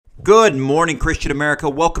Good morning, Christian America.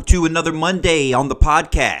 Welcome to another Monday on the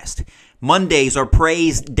podcast. Mondays are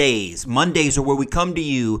praise days. Mondays are where we come to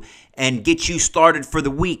you and get you started for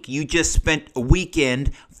the week. You just spent a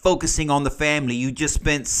weekend focusing on the family. You just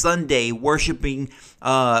spent Sunday worshiping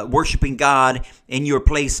God in your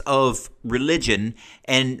place of religion.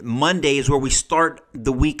 And Monday is where we start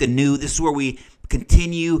the week anew. This is where we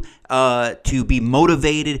continue to be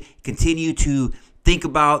motivated, continue to think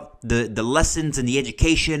about the lessons and the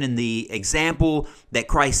education and the example that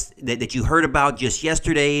Christ that you heard about just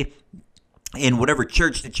yesterday in whatever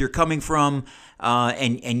church that you're coming from,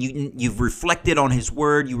 and you've reflected on His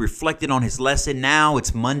Word, you reflected on His lesson. Now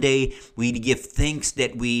it's Monday. We need to give thanks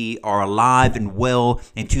that we are alive and well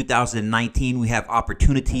in 2019. We have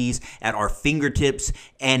opportunities at our fingertips,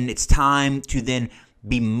 and it's time to then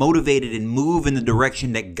be motivated and move in the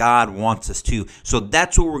direction that God wants us to. So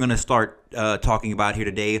that's what we're going to start talking about here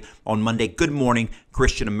today on Monday. Good morning,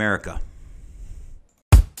 Christian America.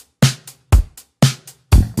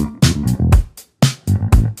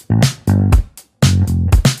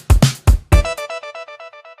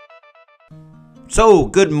 So,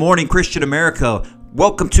 good morning, Christian America.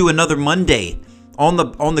 Welcome to another Monday on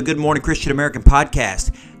the Good Morning Christian American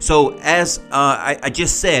podcast. So, as I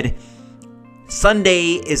just said,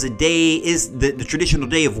 Sunday is the traditional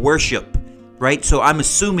day of worship, right? So I'm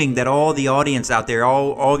assuming that all the audience out there,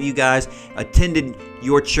 all of you guys attended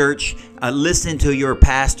your church, listened to your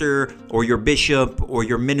pastor or your bishop or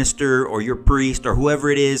your minister or your priest or whoever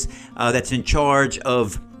it is that's in charge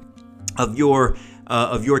of your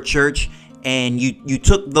church. And you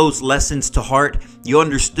took those lessons to heart. You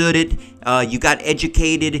understood it. You got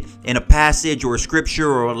educated in a passage or a scripture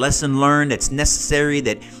or a lesson learned that's necessary,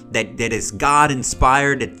 that is God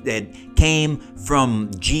inspired, that came from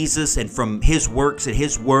Jesus and from His works and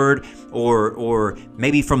His Word, or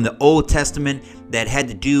maybe from the Old Testament that had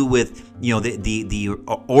to do with the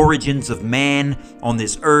origins of man on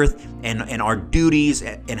this earth and our duties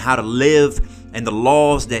and how to live and the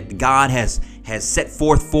laws that God has set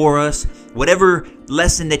forth for us. Whatever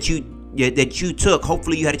lesson that you took,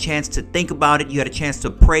 hopefully you had a chance to think about it, you had a chance to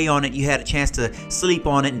pray on it, you had a chance to sleep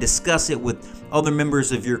on it and discuss it with other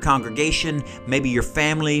members of your congregation, maybe your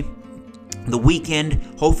family. The weekend,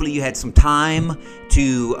 hopefully you had some time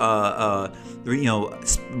to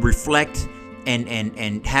reflect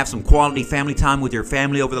and have some quality family time with your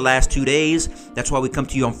family over the last 2 days. That's why we come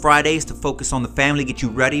to you on Fridays, to focus on the family, get you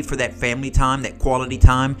ready for that family time, that quality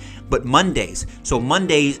time. But Mondays,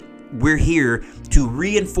 we're here to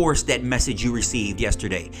reinforce that message you received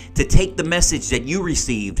yesterday, to take the message that you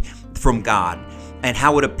received from God and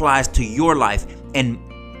how it applies to your life and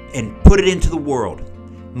put it into the world,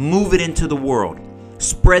 move it into the world,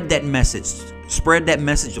 spread that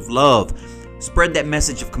message of love, spread that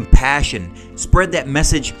message of compassion, spread that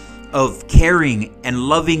message of caring and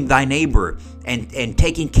loving thy neighbor and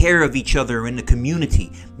taking care of each other in the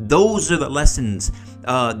community. Those are the lessons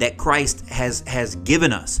that Christ has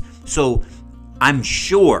given us. So I'm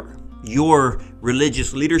sure your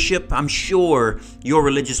religious leadership, I'm sure your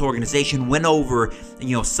religious organization went over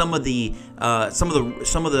some of the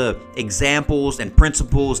examples and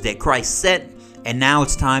principles that Christ set, and now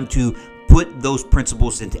it's time to put those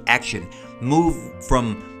principles into action. Move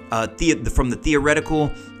from the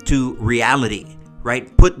theoretical to reality,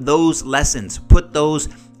 right? Put those lessons, put those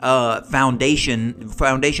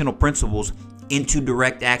foundational principles into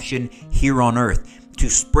direct action here on earth to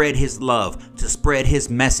spread His love, to spread His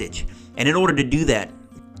message. And in order to do that,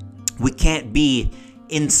 we can't be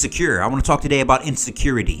insecure. I want to talk today about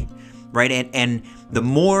insecurity, right? And the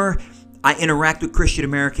more I interact with Christian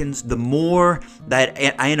Americans, the more that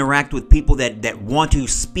I interact with people that want to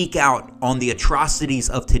speak out on the atrocities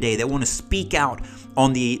of today, that want to speak out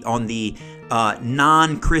on the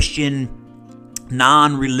non-Christian,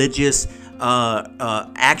 non-religious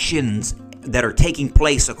actions that are taking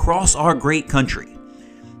place across our great country.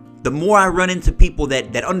 The more I run into people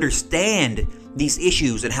that understand these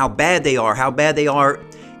issues and how bad they are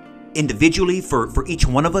individually for each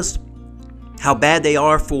one of us, how bad they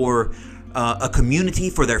are for a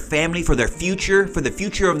community, for their family, for the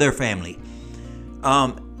future of their family.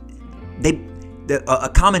 A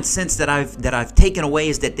common sense that I've taken away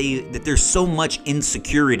is that there's so much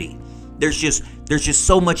insecurity. There's just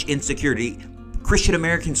so much insecurity. Christian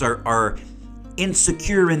Americans are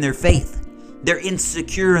insecure in their faith. They're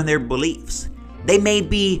insecure in their beliefs. They may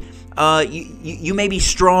be, you may be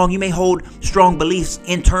strong. You may hold strong beliefs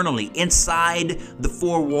internally, inside the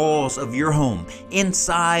four walls of your home,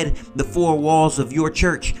 inside the four walls of your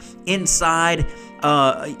church, inside,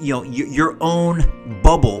 your own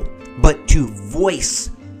bubble. But to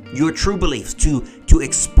voice your true beliefs, to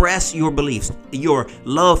express your beliefs, your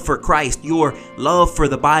love for Christ, your love for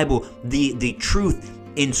the Bible, the truth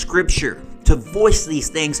in Scripture. To voice these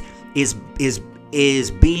things is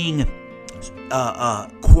being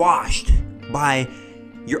quashed by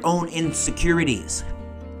your own insecurities.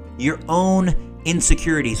 Your own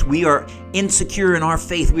insecurities. We are insecure in our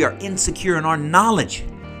faith. We are insecure in our knowledge.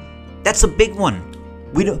 That's a big one.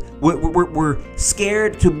 We're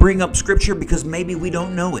scared to bring up Scripture because maybe we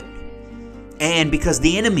don't know it, and because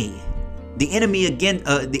the enemy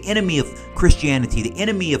of Christianity, the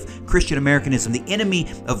enemy of Christian Americanism, the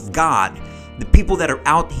enemy of God, the people that are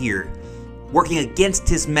out here working against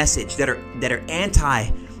His message, that are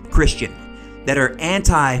anti-Christian, that are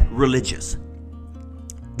anti-religious.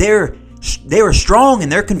 They are strong in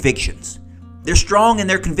their convictions. They're strong in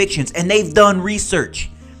their convictions, and they've done research.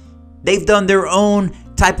 They've done their own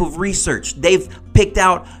type of research. They've picked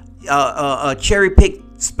out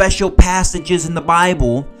cherry-picked special passages in the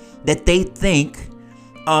Bible that they think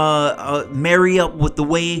marry up with the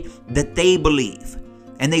way that they believe,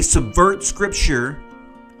 and they subvert Scripture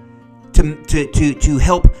to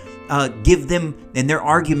help give them and their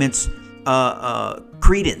arguments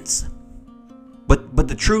credence. But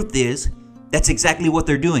the truth is, that's exactly what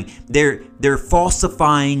they're doing. They're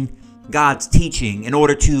falsifying God's teaching in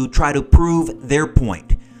order to try to prove their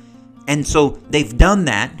point. And so they've done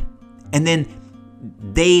that, and then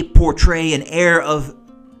they portray an air of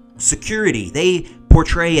security. They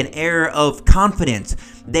portray an air of confidence.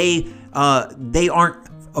 They aren't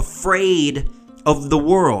afraid of the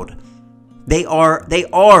world. They are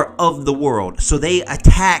of the world. So they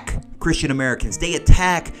attack Christian Americans. They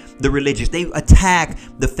attack the religious. They attack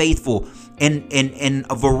the faithful in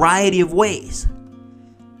a variety of ways.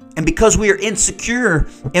 And because we are insecure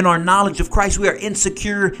in our knowledge of Christ, we are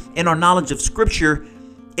insecure in our knowledge of Scripture,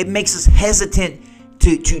 it makes us hesitant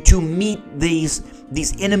to meet these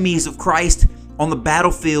enemies of Christ on the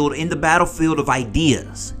battlefield, in the battlefield of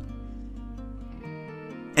ideas.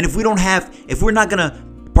 And if we're not going to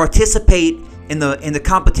participate in the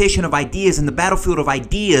competition of ideas, in the battlefield of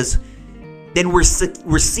ideas, then we're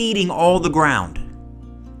ceding all the ground.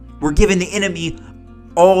 We're giving the enemy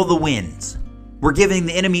all the wins. We're giving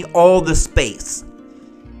the enemy all the space.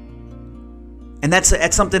 And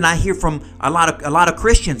that's something I hear from a lot of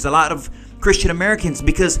Christians, a lot of Christian Americans,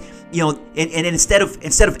 because and instead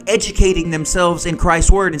of educating themselves in Christ's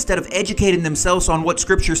word, instead of educating themselves on what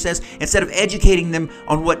Scripture says, instead of educating them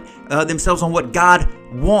on themselves on what God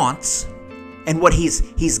wants and what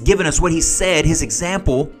He's given us, what He said, His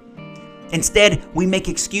example, instead we make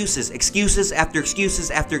excuses after excuses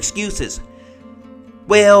after excuses.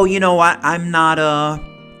 Well, I'm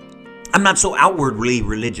not so outwardly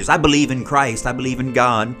religious. I believe in Christ. I believe in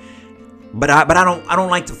God, but I don't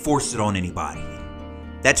like to force it on anybody.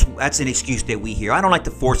 That's an excuse that we hear. I don't like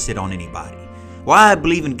to force it on anybody. Well, I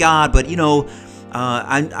believe in God, but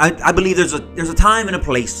I believe there's a time and a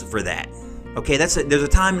place for that. Okay, there's a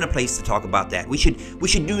time and a place to talk about that. We should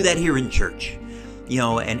do that here in church,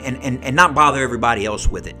 and not bother everybody else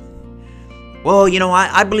with it. Well,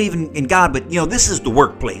 I believe in God, but this is the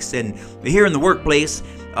workplace, and here in the workplace,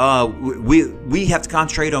 we have to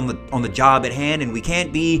concentrate on the job at hand, and we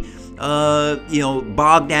can't be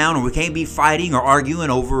bogged down, or we can't be fighting or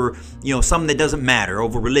arguing over something that doesn't matter,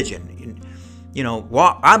 over religion.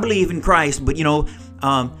 Well, I believe in Christ, but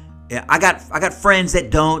I got friends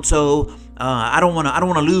that don't, so I don't want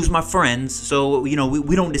to lose my friends. So we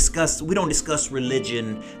don't discuss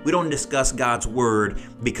religion. We don't discuss God's word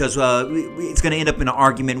because it's going to end up in an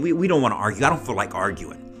argument. We don't want to argue. I don't feel like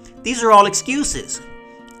arguing. These are all excuses.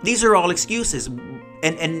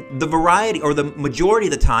 And the variety, or the majority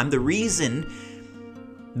of the time, the reason,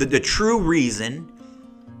 the true reason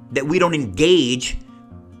that we don't engage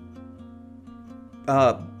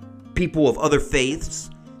people of other faiths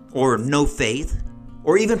or no faith,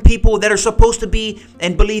 or even people that are supposed to be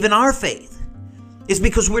and believe in our faith, is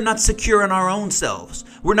because we're not secure in our own selves.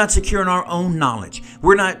 We're not secure in our own knowledge.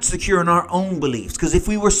 We're not secure in our own beliefs. Because if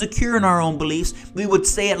we were secure in our own beliefs, we would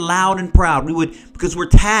say it loud and proud. We would, because we're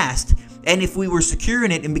tasked. And if we were secure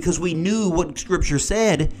in it, and because we knew what Scripture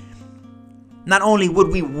said, not only would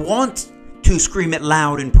we want to scream it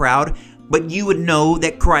loud and proud, but you would know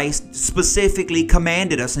that Christ specifically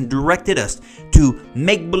commanded us and directed us to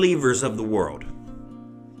make believers of the world,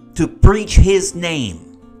 to preach His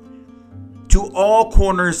name to all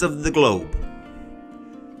corners of the globe,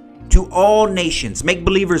 to all nations, make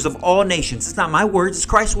believers of all nations. It's not my words, it's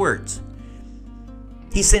Christ's words.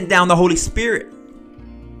 He sent down the Holy Spirit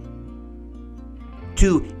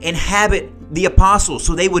to inhabit the apostles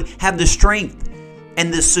so they would have the strength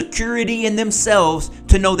and the security in themselves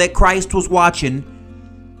to know that Christ was watching,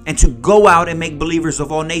 and to go out and make believers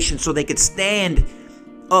of all nations so they could stand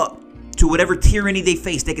up to whatever tyranny they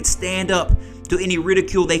faced. They could stand up to any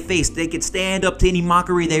ridicule they faced. They could stand up to any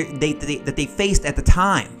mockery that they faced at the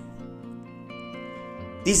time.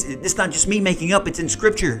 It's not just me making up. It's in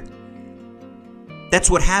Scripture. That's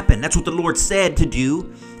what happened. That's what the Lord said to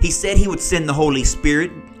do. He said He would send the Holy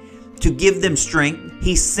Spirit to give them strength.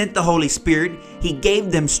 He sent the Holy Spirit. He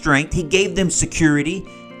gave them strength. He gave them security.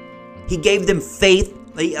 He gave them faith,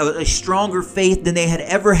 a stronger faith than they had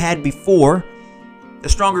ever had before. A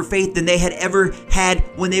stronger faith than they had ever had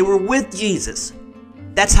when they were with Jesus.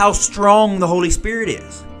 That's how strong the Holy Spirit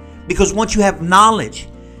is. Because once you have knowledge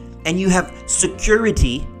and you have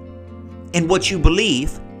security in what you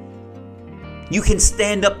believe, you can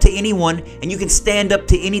stand up to anyone and you can stand up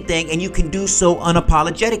to anything, and you can do so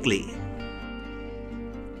unapologetically.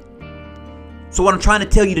 So what I'm trying to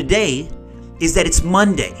tell you today is that it's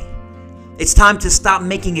Monday. It's time to stop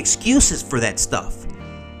making excuses for that stuff.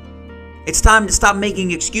 It's time to stop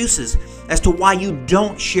making excuses as to why you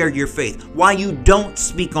don't share your faith, why you don't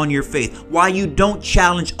speak on your faith, why you don't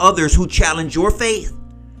challenge others who challenge your faith.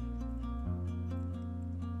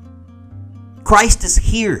 Christ is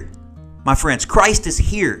here, my friends. Christ is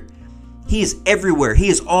here. He is everywhere. He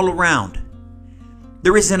is all around.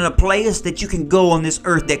 There isn't a place that you can go on this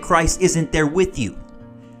earth that Christ isn't there with you.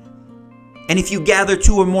 And if you gather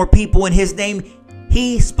 2 or more people in His name,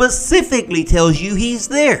 He specifically tells you He's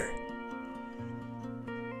there.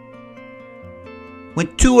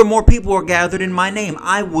 When 2 or more people are gathered in my name,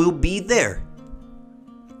 I will be there.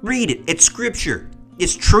 Read it. It's Scripture.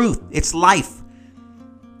 It's truth. It's life.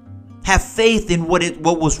 Have faith in what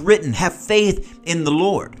was written. Have faith in the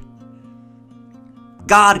Lord.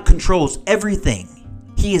 God controls everything.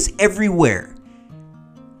 He is everywhere.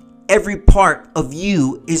 Every part of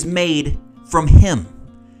you is made from Him.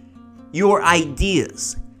 Your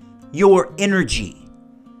ideas, your energy,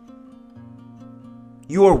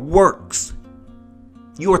 your works,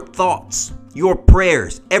 your thoughts, your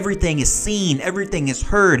prayers, everything is seen, everything is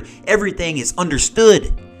heard, everything is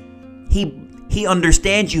understood. He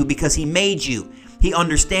understands you because He made you. He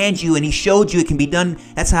understands you and He showed you it can be done.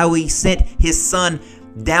 That's how He sent His Son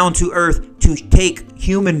down to earth to take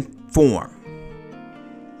human form.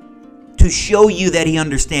 To show you that He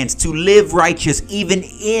understands, to live righteous even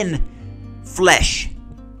in flesh.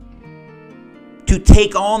 To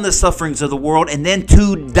take on the sufferings of the world and then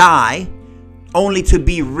to die, only to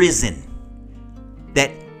be risen.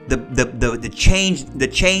 That the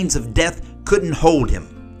chains of death couldn't hold Him.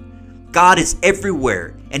 God is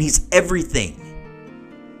everywhere and He's everything.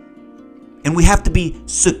 And we have to be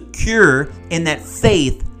secure in that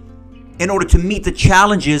faith in order to meet the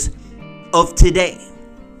challenges of today.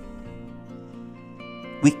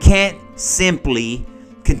 We can't simply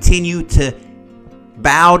continue to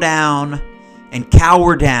bow down and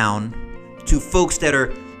cower down to folks that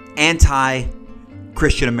are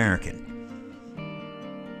anti-Christian American.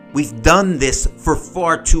 We've done this for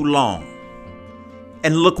far too long.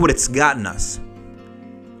 And look what it's gotten us.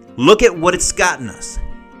 Look at what it's gotten us.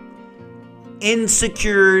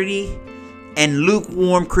 Insecurity and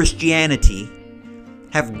lukewarm Christianity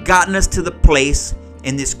have gotten us to the place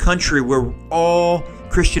in this country where all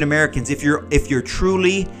Christian Americans, if you're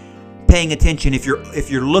truly paying attention, if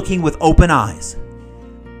you're looking with open eyes,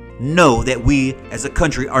 know that we as a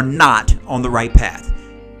country are not on the right path.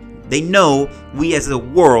 They know we as a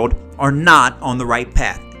world are not on the right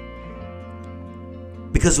path.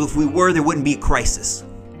 Because if we were, there wouldn't be a crisis.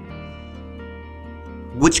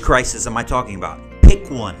 Which crisis am I talking about?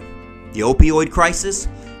 Pick one. The opioid crisis,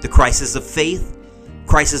 the crisis of faith,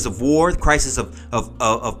 crisis of war, the crisis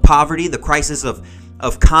of poverty, the crisis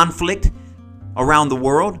of conflict around the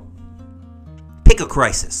world. Pick a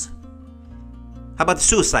crisis. How about the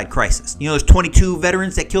suicide crisis? You know, there's 22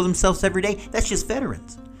 veterans that kill themselves every day. That's just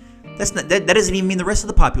veterans. That doesn't even mean the rest of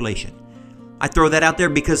the population. I throw that out there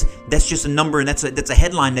because that's just a number, and that's a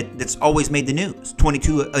headline that's always made the news.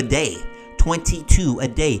 22 a day. 22 a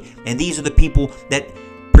day. And these are the people that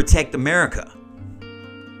protect America,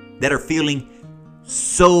 that are feeling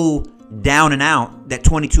so down and out that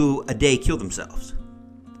 22 a day kill themselves.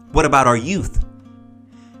 What about our youth?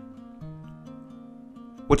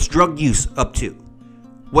 What's drug use up to?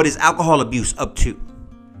 What is alcohol abuse up to?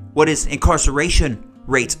 What is incarceration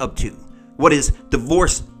rates up to? What is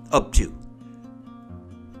divorce up to?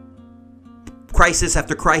 Crisis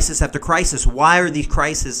after crisis after crisis. Why are these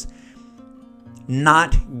crises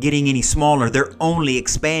not getting any smaller? They're only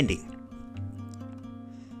expanding.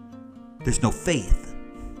 There's no faith.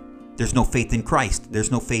 There's no faith in Christ.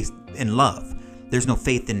 There's no faith in love. There's no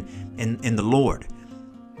faith in the Lord.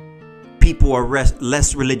 People are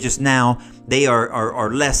less religious now. They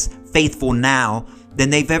are less faithful now than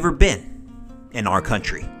they've ever been in our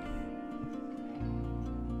country.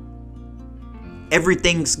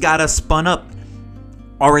 Everything's got us spun up.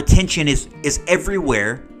 Our attention is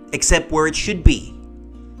everywhere except where it should be.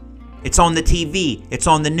 It's on the TV. It's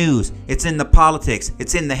on the news. It's in the politics.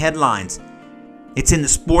 It's in the headlines. It's in the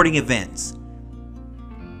sporting events.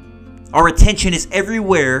 Our attention is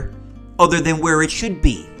everywhere other than where it should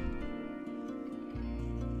be.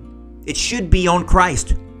 It should be on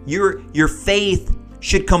Christ. Your faith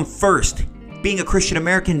should come first. Being a Christian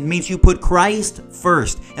American means you put Christ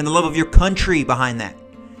first and the love of your country behind that.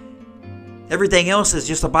 Everything else is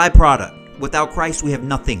just a byproduct. Without Christ, we have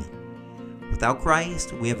nothing. Without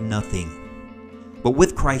Christ, we have nothing. But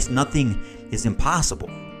with Christ, nothing is impossible.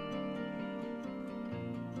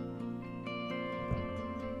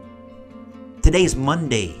 Today's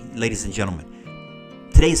Monday, ladies and gentlemen.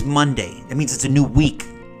 Today's Monday. That means it's a new week.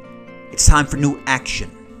 It's time for new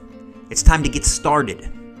action. It's time to get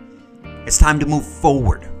started. It's time to move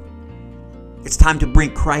forward. It's time to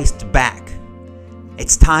bring Christ back.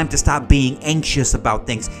 It's time to stop being anxious about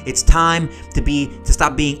things. It's time to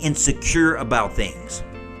stop being insecure about things.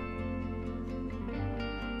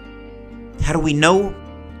 How do we know?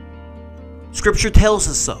 Scripture tells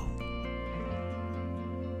us so.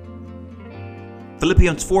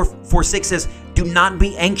 Philippians 4:6 says, "Do not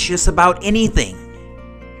be anxious about anything,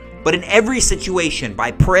 but in every situation,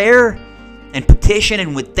 by prayer and petition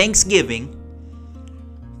and with thanksgiving,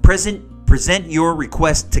 present your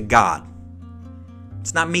request to God."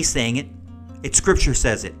 It's not me saying it. It's Scripture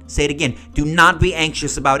says it. Say it again. Do not be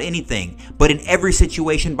anxious about anything, but in every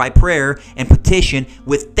situation by prayer and petition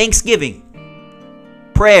with thanksgiving.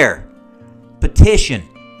 Prayer, petition,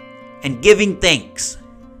 and giving thanks.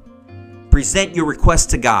 Present your request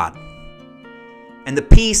to God. And the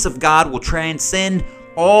peace of God will transcend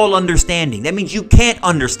all understanding. That means you can't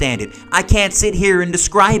understand it. I can't sit here and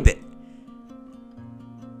describe it.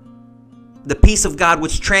 The peace of God,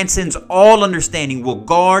 which transcends all understanding, will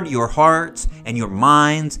guard your hearts and your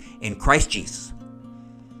minds in Christ Jesus.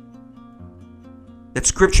 That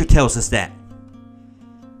Scripture tells us that.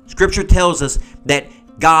 Scripture tells us that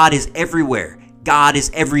God is everywhere. God is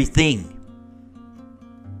everything.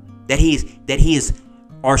 That He is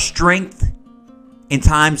our strength in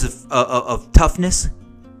times of toughness.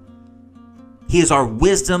 He is our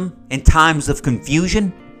wisdom in times of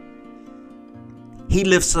confusion. He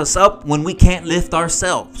lifts us up when we can't lift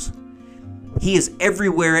ourselves. He is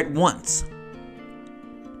everywhere at once.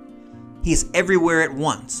 He is everywhere at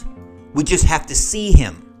once. We just have to see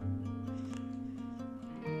Him.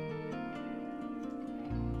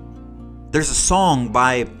 There's a song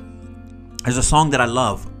that I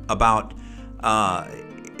love about,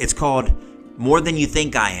 it's called "More Than You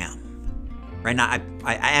Think I Am." Right now,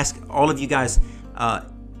 I ask all of you guys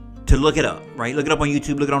to look it up, right? Look it up on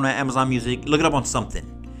YouTube, look it on Amazon Music, look it up on something.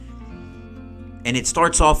 And it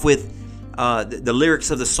starts off with, the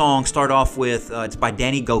lyrics of the song start off with, it's by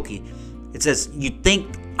Danny Gokey. It says, "You think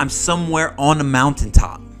I'm somewhere on a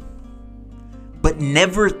mountaintop, but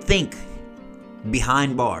never think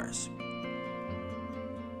behind bars.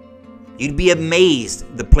 You'd be amazed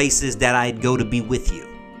the places that I'd go to be with you,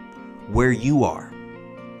 where you are."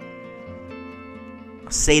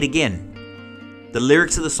 I'll say it again. The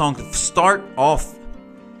lyrics of the song start off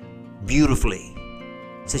beautifully.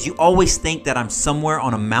 It says, "You always think that I'm somewhere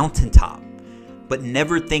on a mountaintop, but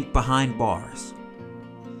never think behind bars.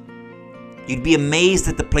 You'd be amazed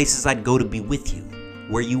at the places I'd go to be with you,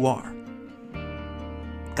 where you are."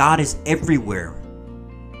 God is everywhere,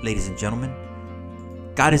 ladies and gentlemen.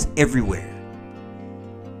 God is everywhere.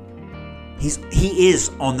 He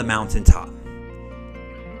is on the mountaintop,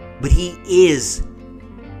 but He is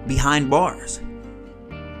behind bars.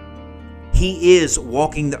 He is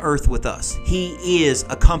walking the earth with us. He is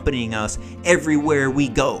accompanying us everywhere we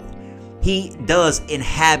go. He does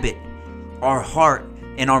inhabit our heart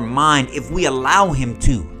and our mind if we allow Him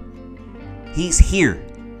to. He's here.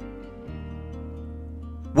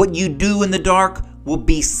 What you do in the dark will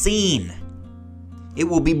be seen. It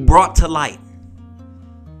will be brought to light.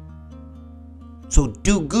 So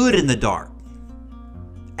do good in the dark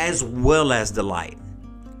as well as the light.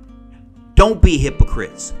 Don't be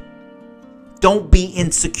hypocrites. Don't be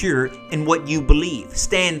insecure in what you believe.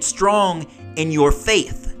 Stand strong in your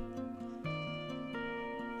faith.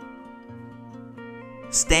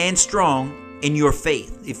 Stand strong in your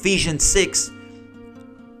faith. Ephesians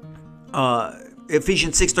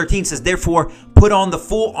 6:13 says, "Therefore, put on the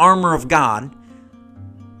full armor of God,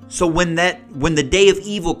 So when the day of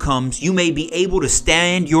evil comes, you may be able to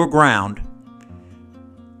stand your ground.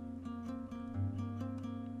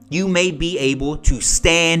 You may be able to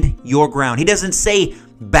stand your ground. He doesn't say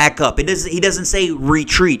back up. He doesn't say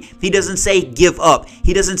retreat. He doesn't say give up.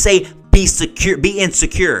 He doesn't say be secure, be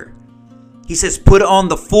insecure. He says put on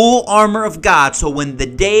the full armor of God, so when the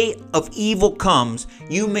day of evil comes,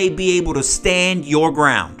 you may be able to stand your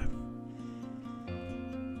ground.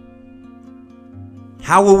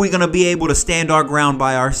 How are we going to be able to stand our ground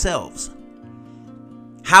by ourselves?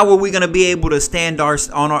 How are we going to be able to stand our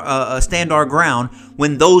ground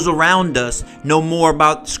when those around us know more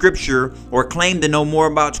about Scripture or claim to know more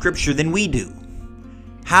about Scripture than we do?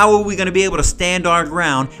 How are we going to be able to stand our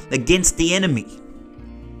ground against the enemy?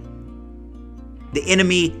 The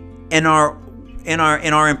enemy in our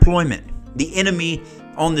employment, the enemy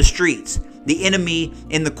on the streets, the enemy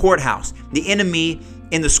in the courthouse, the enemy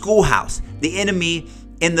in the schoolhouse, the enemy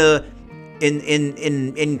in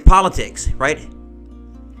politics, right?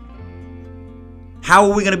 How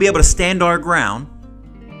are we going to be able to stand our ground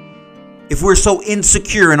if we're so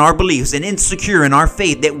insecure in our beliefs and insecure in our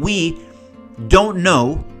faith that we don't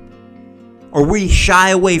know or we shy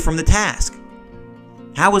away from the task?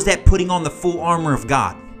 How is that putting on the full armor of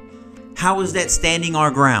God? How is that standing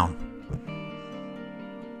our ground?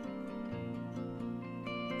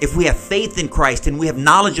 If we have faith in Christ and we have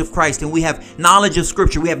knowledge of Christ and we have knowledge of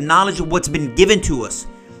Scripture, we have knowledge of what's been given to us,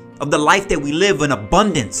 of the life that we live in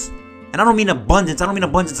abundance. And I don't mean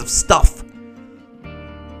abundance of stuff.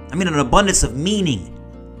 I mean an abundance of meaning.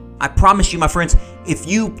 I promise you, my friends, if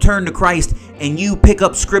you turn to Christ and you pick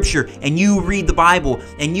up Scripture and you read the Bible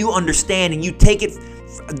and you understand and you take it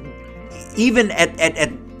even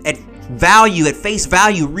at value, at face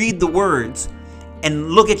value, read the words and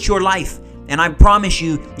look at your life. And I promise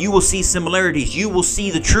you, you will see similarities. You will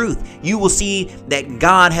see the truth. You will see that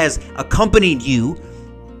God has accompanied you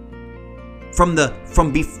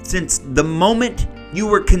since the moment you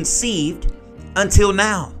were conceived until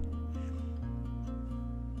now.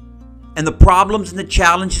 And the problems and the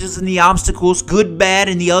challenges and the obstacles, good, bad,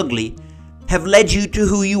 and the ugly, have led you to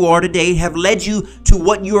who you are today, have led you to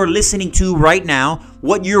what you are listening to right now,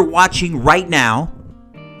 what you're watching right now,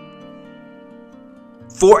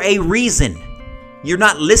 for a reason. You're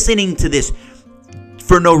not listening to this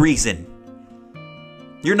for no reason.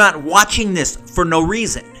 You're not watching this for no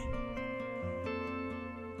reason.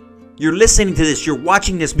 You're listening to this, you're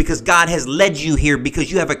watching this because God has led you here,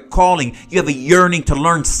 because you have a calling, you have a yearning to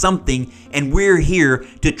learn something, and we're here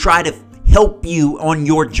to try to help you on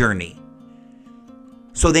your journey.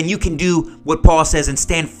 So then you can do what Paul says and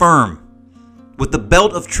stand firm, with the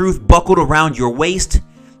belt of truth buckled around your waist,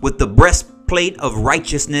 with the breastplate of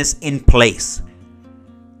righteousness in place.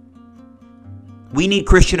 We need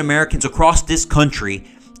Christian Americans across this country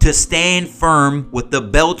to stand firm with the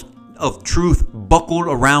belt of truth buckled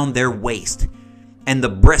around their waist and the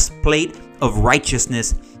breastplate of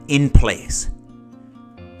righteousness in place.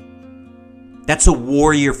 That's a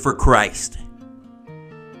warrior for Christ.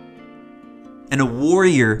 And a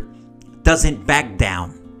warrior doesn't back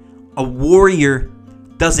down. A warrior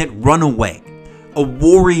doesn't run away. A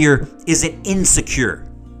warrior isn't insecure.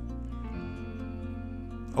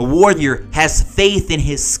 A warrior has faith in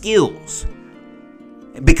his skills,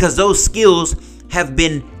 because those skills have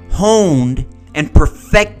been honed and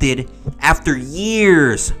perfected after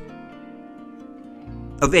years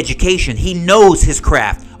of education. He knows his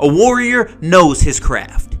craft. A warrior knows his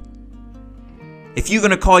craft. If you're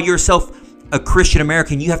going to call yourself a Christian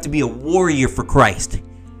American, you have to be a warrior for Christ.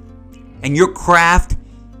 And your craft,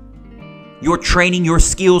 your training, your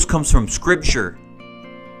skills comes from Scripture.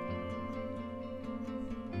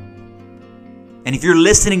 And if you're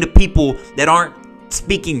listening to people that aren't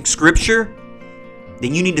speaking Scripture,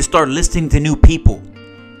 then you need to start listening to new people.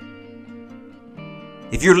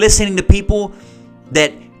 If you're listening to people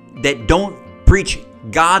that don't preach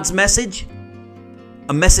God's message,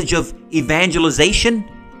 a message of evangelization,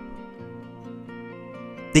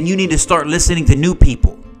 then you need to start listening to new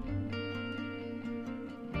people.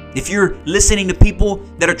 If you're listening to people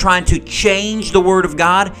that are trying to change the Word of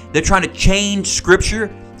God, they're trying to change Scripture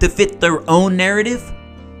to fit their own narrative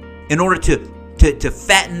in order to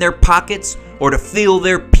fatten their pockets or to fill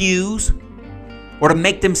their pews or to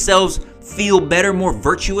make themselves feel better, more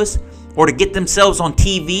virtuous, or to get themselves on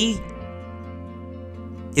TV.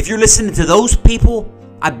 If you're listening to those people,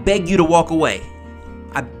 I beg you to walk away.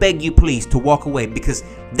 I beg you, please, to walk away, because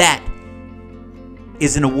that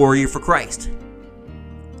isn't a warrior for Christ.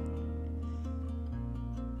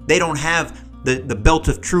 They don't have the belt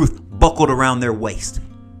of truth buckled around their waist.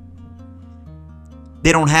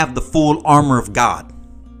 They don't have the full armor of God.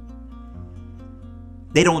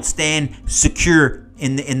 They don't stand secure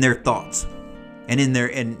in their thoughts and in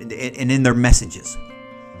their messages.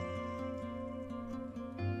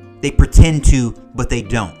 They pretend to, but they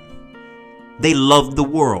don't. They love the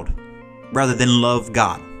world rather than love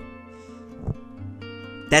God.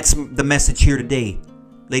 That's the message here today,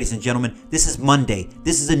 ladies and gentlemen. This is Monday.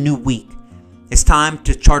 This is a new week. It's time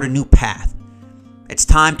to chart a new path. It's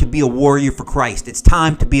time to be a warrior for Christ. It's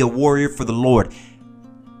time to be a warrior for the Lord.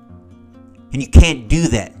 And you can't do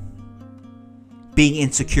that being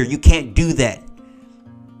insecure. You can't do that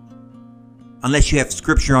unless you have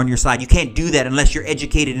scripture on your side. You can't do that unless you're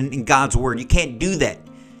educated in God's word. You can't do that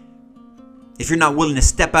if you're not willing to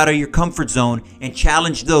step out of your comfort zone and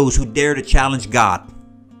challenge those who dare to challenge God.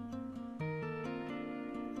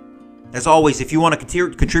 As always, if you want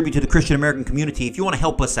to contribute to the Christian American community, if you want to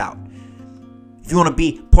help us out, if you want to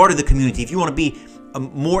be part of the community, if you want to be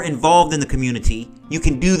more involved in the community, you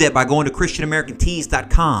can do that by going to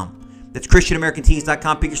ChristianAmericanTees.com. That's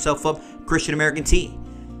ChristianAmericanTees.com. Pick yourself up, Christian American Tee.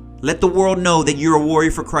 Let the world know that you're a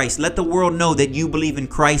warrior for Christ. Let the world know that you believe in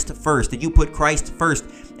Christ first, that you put Christ first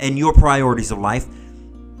in your priorities of life,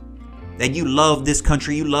 that you love this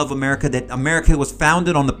country, you love America, that America was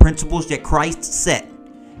founded on the principles that Christ set.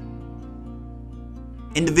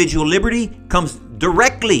 Individual liberty comes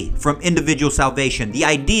directly from individual salvation. The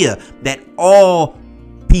idea that all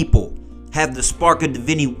people have the spark of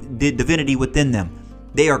divinity within them.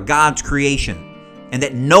 They are God's creation, and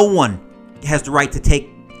that no one has the right to take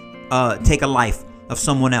a life of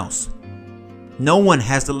someone else. No one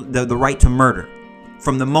has the right to murder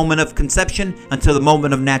from the moment of conception until the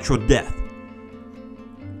moment of natural death.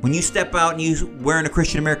 When you step out and you wearing a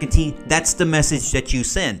Christian American tee, that's the message that you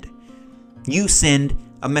send. You send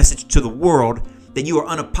a message to the world that you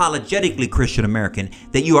are unapologetically Christian American,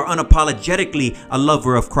 that you are unapologetically a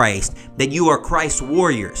lover of Christ, that you are Christ's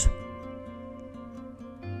warriors,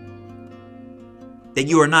 that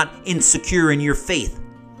you are not insecure in your faith,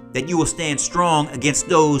 that you will stand strong against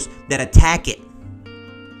those that attack it.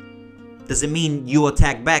 Doesn't mean you'll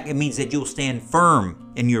attack back. It means that you'll stand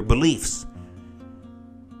firm in your beliefs.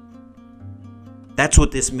 That's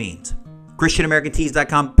what this means.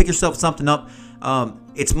 ChristianAmericanTees.com. Pick yourself something up.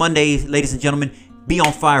 It's Monday, ladies and gentlemen. Be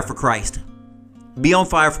on fire for Christ. Be on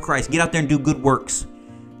fire for Christ. Get out there and do good works.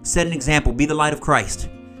 Set an example. Be the light of Christ.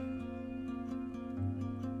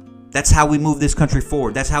 That's how we move this country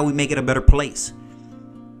forward. That's how we make it a better place.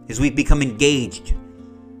 As we become engaged.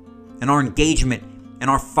 And our engagement and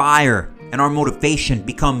our fire and our motivation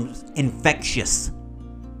becomes infectious.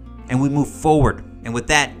 And we move forward. And with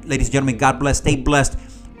that, ladies and gentlemen, God bless. Stay blessed.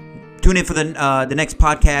 Tune in for the next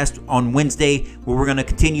podcast on Wednesday, where we're going to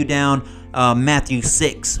continue down Matthew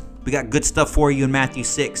 6. We got good stuff for you in Matthew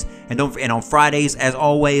 6. And on Fridays, as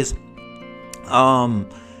always,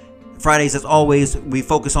 we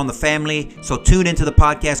focus on the family. So tune into the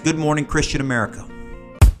podcast. Good morning, Christian America.